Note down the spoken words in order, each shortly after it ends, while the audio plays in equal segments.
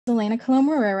Elena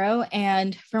Colón-Marrero,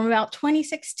 and from about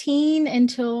 2016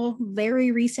 until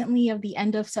very recently of the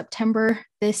end of September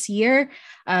this year,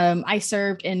 I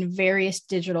served in various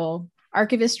digital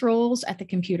archivist roles at the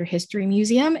Computer History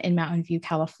Museum in Mountain View,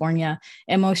 California.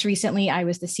 And most recently, I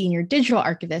was the senior digital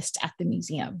archivist at the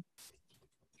museum.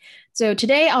 So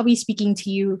today I'll be speaking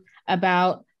to you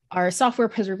about our software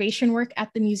preservation work at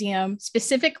the museum,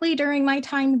 specifically during my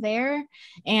time there,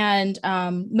 and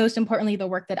most importantly, the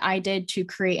work that I did to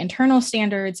create internal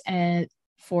standards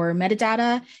for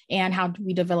metadata and how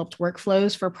we developed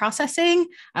workflows for processing.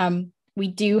 We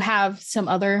do have some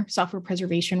other software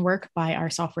preservation work by our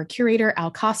software curator, Al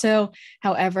Caso.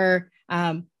 However,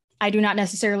 I do not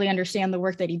necessarily understand the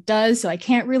work that he does, so I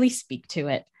can't really speak to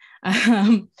it.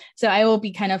 So I will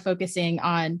be kind of focusing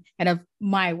on kind of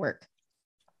my work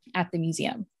at the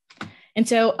museum. And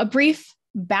so a brief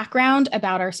background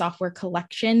about our software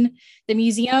collection. The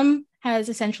museum has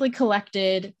essentially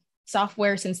collected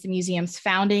software since the museum's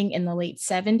founding in the late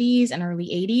 70s and early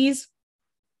 80s.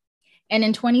 And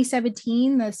in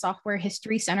 2017, the Software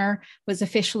History Center was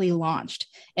officially launched.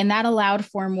 And that allowed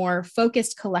for more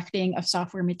focused collecting of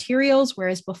software materials,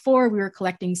 whereas before we were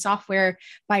collecting software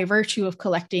by virtue of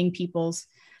collecting people's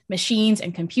machines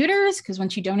and computers, because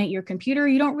once you donate your computer,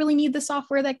 you don't really need the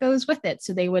software that goes with it.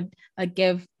 So they would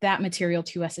give that material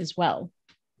to us as well.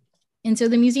 And so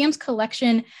the museum's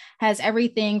collection has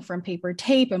everything from paper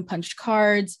tape and punched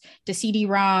cards to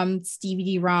CD-ROMs,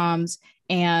 DVD-ROMs,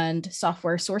 and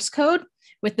software source code,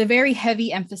 with the very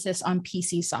heavy emphasis on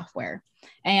PC software.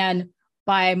 And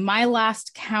by my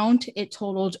last count, it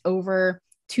totaled over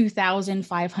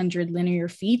 2,500 linear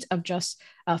feet of just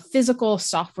physical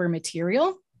software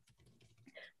material.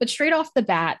 But straight off the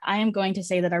bat, I am going to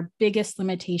say that our biggest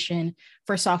limitation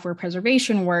for software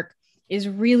preservation work is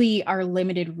really our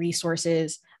limited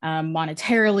resources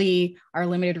monetarily, our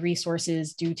limited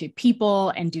resources due to people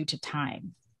and due to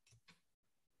time.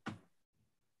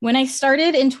 When I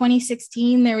started in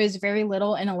 2016, there was very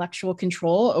little intellectual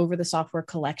control over the software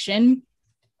collection.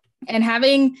 And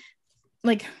having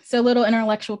so little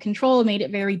intellectual control made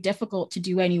it very difficult to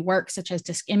do any work such as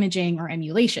disk imaging or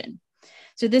emulation.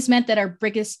 So this meant that our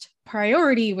biggest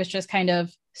priority was just kind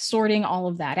of sorting all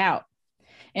of that out.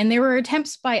 And there were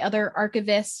attempts by other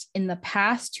archivists in the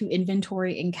past to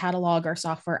inventory and catalog our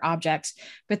software objects,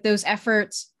 but those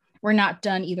efforts were not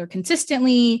done either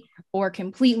consistently or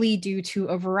completely due to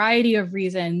a variety of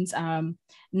reasons,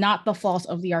 not the fault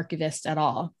of the archivist at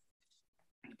all.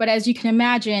 But as you can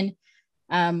imagine,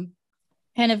 kind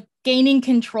of gaining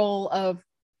control of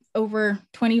over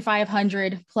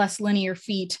 2,500 plus linear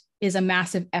feet is a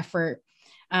massive effort,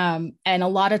 and a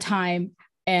lot of time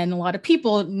and a lot of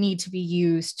people need to be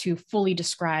used to fully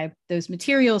describe those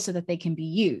materials so that they can be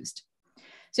used.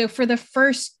 So for the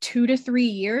first 2 to 3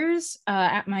 years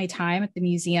at my time at the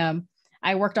museum,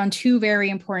 I worked on two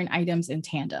very important items in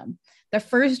tandem. The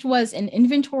first was an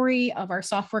inventory of our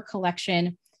software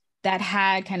collection that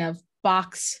had kind of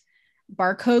box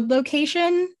barcode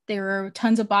location. There were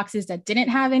tons of boxes that didn't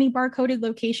have any barcoded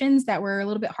locations that were a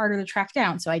little bit harder to track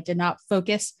down. So I did not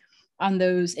focus on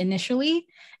those initially.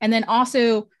 And then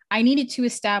also I needed to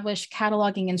establish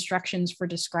cataloging instructions for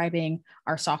describing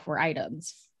our software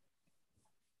items.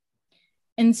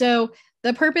 And so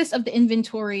the purpose of the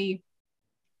inventory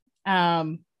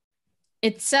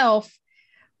itself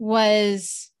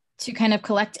was to kind of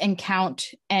collect and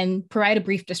count and provide a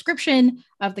brief description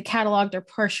of the cataloged or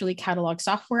partially cataloged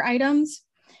software items.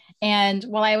 And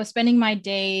while I was spending my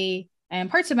day and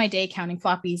parts of my day counting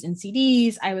floppies and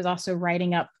CDs, I was also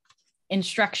writing up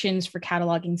instructions for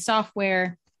cataloging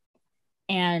software.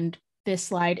 And this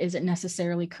slide isn't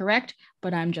necessarily correct,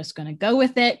 but I'm just going to go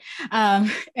with it.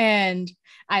 And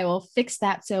I will fix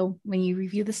that. So when you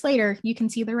review this later, you can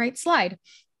see the right slide.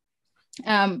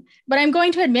 But I'm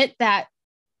going to admit that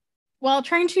while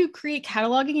trying to create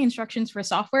cataloging instructions for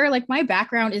software, my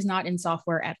background is not in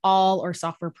software at all or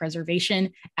software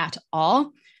preservation at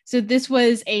all. So this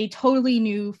was a totally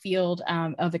new field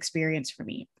of experience for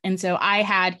me. And so I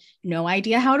had no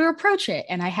idea how to approach it.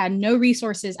 And I had no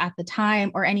resources at the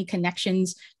time or any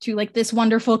connections to this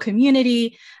wonderful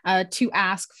community to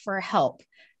ask for help.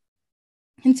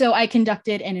 And so I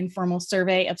conducted an informal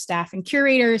survey of staff and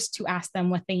curators to ask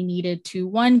them what they needed to,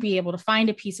 one, be able to find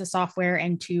a piece of software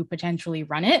and to potentially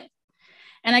run it.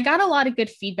 And I got a lot of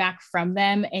good feedback from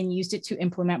them and used it to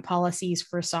implement policies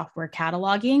for software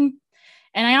cataloging.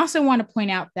 And I also want to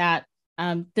point out that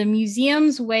the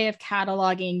museum's way of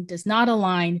cataloging does not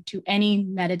align to any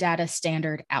metadata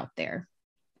standard out there.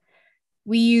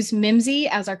 We use MIMSI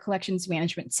as our collections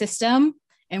management system,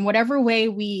 and whatever way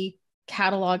we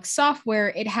catalog software,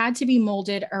 it had to be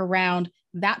molded around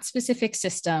that specific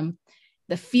system,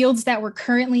 the fields that were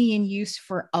currently in use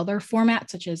for other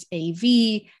formats such as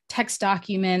AV, text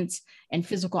documents, and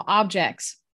physical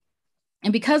objects.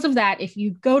 And because of that, if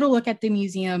you go to look at the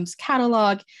museum's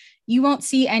catalog, you won't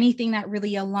see anything that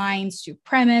really aligns to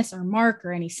premise or MARC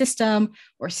or any system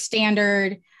or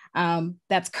standard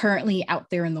that's currently out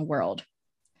there in the world.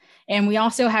 And we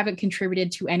also haven't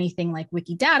contributed to anything like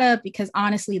Wikidata because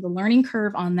honestly, the learning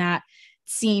curve on that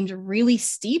seemed really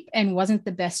steep and wasn't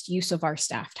the best use of our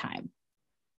staff time.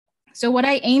 So what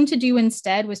I aimed to do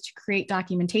instead was to create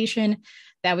documentation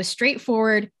that was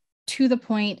straightforward, to the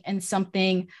point, and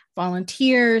something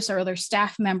volunteers or other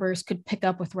staff members could pick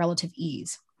up with relative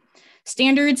ease.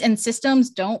 Standards and systems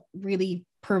don't really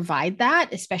provide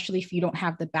that, especially if you don't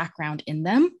have the background in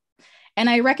them. And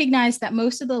I recognize that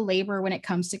most of the labor when it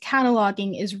comes to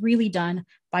cataloging is really done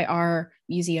by our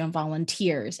museum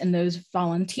volunteers. And those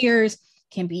volunteers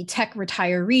can be tech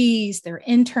retirees, they're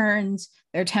interns,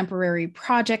 they're temporary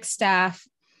project staff.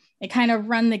 They kind of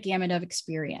run the gamut of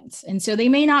experience. And so they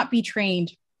may not be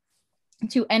trained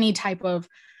to any type of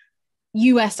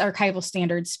US archival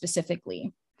standards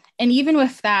specifically. And even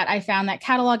with that, I found that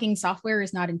cataloging software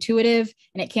is not intuitive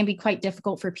and it can be quite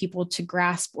difficult for people to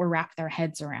grasp or wrap their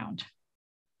heads around.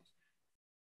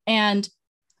 And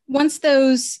once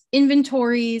those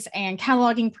inventories and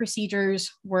cataloging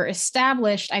procedures were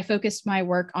established, I focused my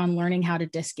work on learning how to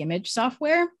disk image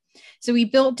software. So we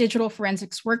built digital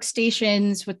forensics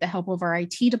workstations with the help of our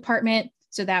IT department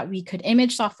so that we could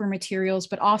image software materials,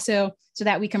 but also so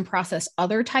that we can process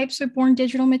other types of born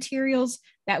digital materials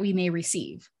that we may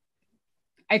receive.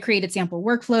 I created sample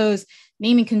workflows,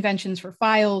 naming conventions for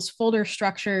files, folder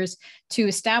structures to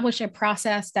establish a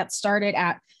process that started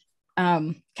at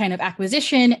kind of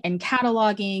acquisition and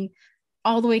cataloging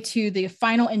all the way to the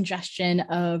final ingestion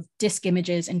of disk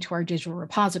images into our digital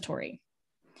repository.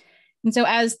 And so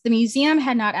as the museum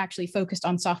had not actually focused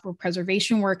on software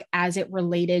preservation work as it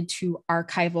related to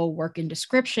archival work and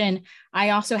description,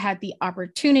 I also had the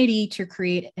opportunity to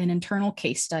create an internal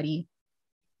case study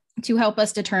to help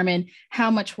us determine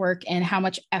how much work and how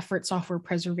much effort software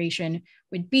preservation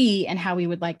would be and how we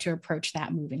would like to approach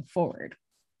that moving forward.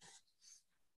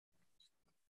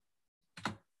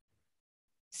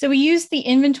 So we used the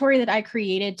inventory that I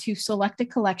created to select a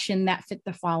collection that fit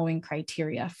the following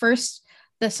criteria. First,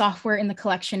 the software in the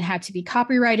collection had to be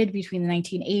copyrighted between the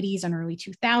 1980s and early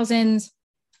 2000s.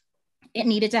 It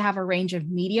needed to have a range of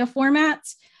media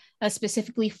formats,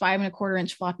 specifically 5¼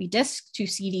 inch floppy disks to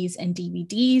CDs and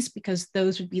DVDs, because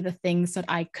those would be the things that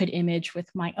I could image with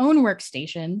my own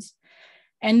workstations.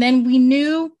 And then we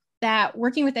knew that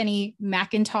working with any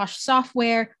Macintosh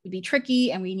software would be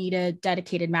tricky and we need a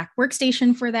dedicated Mac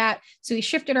workstation for that. So we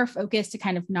shifted our focus to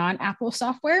kind of non-Apple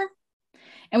software.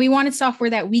 And we wanted software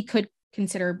that we could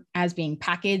consider as being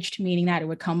packaged, meaning that it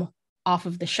would come off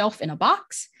of the shelf in a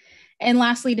box. And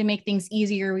lastly, to make things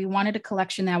easier, we wanted a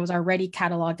collection that was already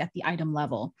cataloged at the item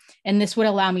level. And this would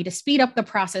allow me to speed up the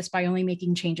process by only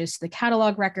making changes to the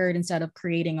catalog record instead of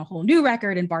creating a whole new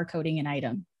record and barcoding an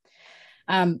item.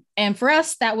 And for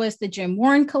us, that was the Jim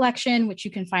Warren collection, which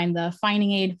you can find the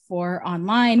finding aid for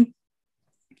online.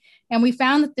 And we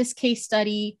found that this case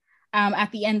study,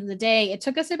 at the end of the day, it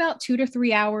took us about 2 to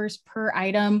 3 hours per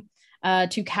item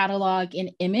to catalog an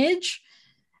image.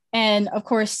 And of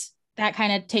course, that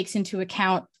kind of takes into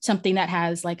account something that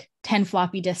has like 10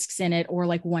 floppy disks in it or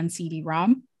like 1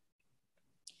 CD-ROM.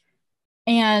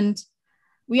 And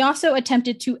we also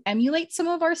attempted to emulate some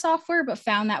of our software, but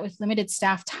found that with limited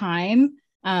staff time,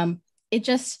 it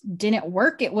just didn't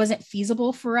work. It wasn't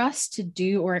feasible for us to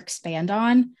do or expand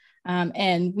on.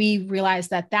 And we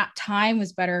realized that that time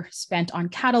was better spent on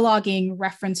cataloging,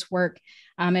 reference work,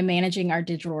 and managing our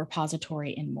digital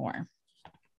repository and more.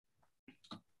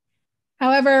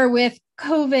 However, with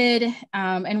COVID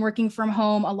and working from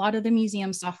home, a lot of the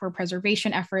museum software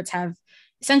preservation efforts have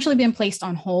essentially been placed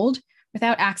on hold.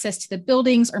 Without access to the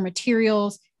buildings or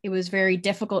materials, it was very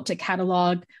difficult to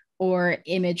catalog or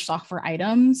image software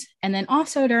items. And then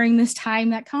also during this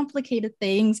time that complicated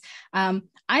things,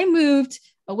 I moved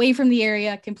away from the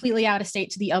area, completely out of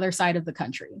state to the other side of the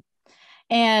country.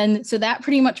 And so that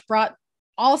pretty much brought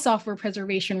all software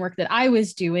preservation work that I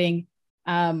was doing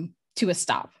to a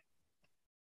stop.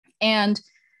 And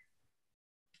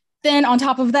then on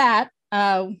top of that,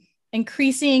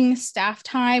 increasing staff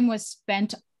time was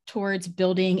spent towards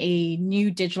building a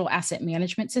new digital asset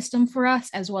management system for us,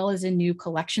 as well as a new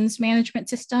collections management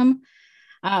system.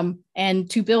 And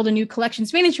to build a new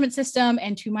collections management system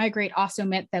and to migrate also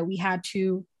meant that we had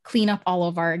to clean up all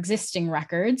of our existing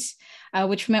records,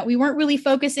 which meant we weren't really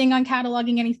focusing on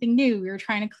cataloging anything new. We were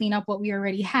trying to clean up what we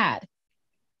already had.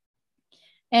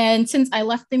 And since I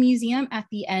left the museum at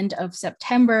the end of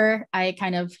September, I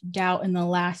kind of doubt in the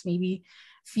last maybe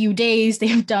few days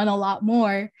they've done a lot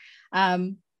more.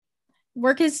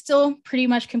 Work is still pretty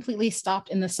much completely stopped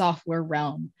in the software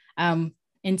realm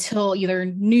until either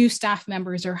new staff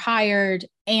members are hired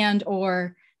and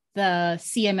or the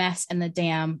CMS and the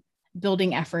dam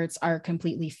building efforts are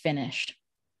completely finished.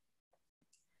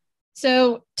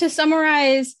 So to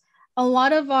summarize, a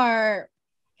lot of our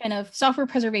kind of software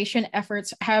preservation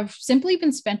efforts have simply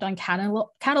been spent on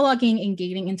cataloging and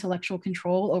gaining intellectual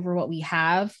control over what we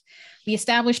have. We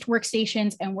established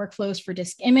workstations and workflows for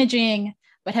disk imaging,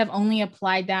 but have only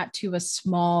applied that to a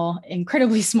small,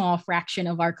 incredibly small fraction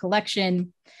of our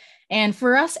collection. And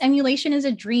for us, emulation is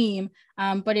a dream,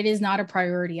 but it is not a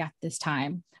priority at this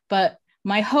time. But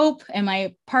my hope and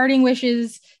my parting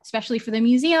wishes, especially for the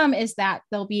museum, is that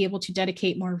they'll be able to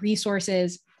dedicate more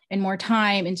resources and more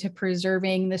time into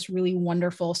preserving this really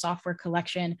wonderful software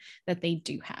collection that they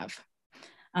do have.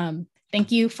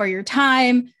 Thank you for your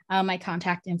time. My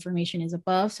contact information is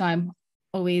above, so I'm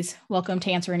always welcome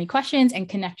to answer any questions and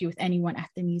connect you with anyone at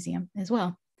the museum as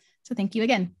well. So thank you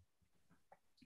again.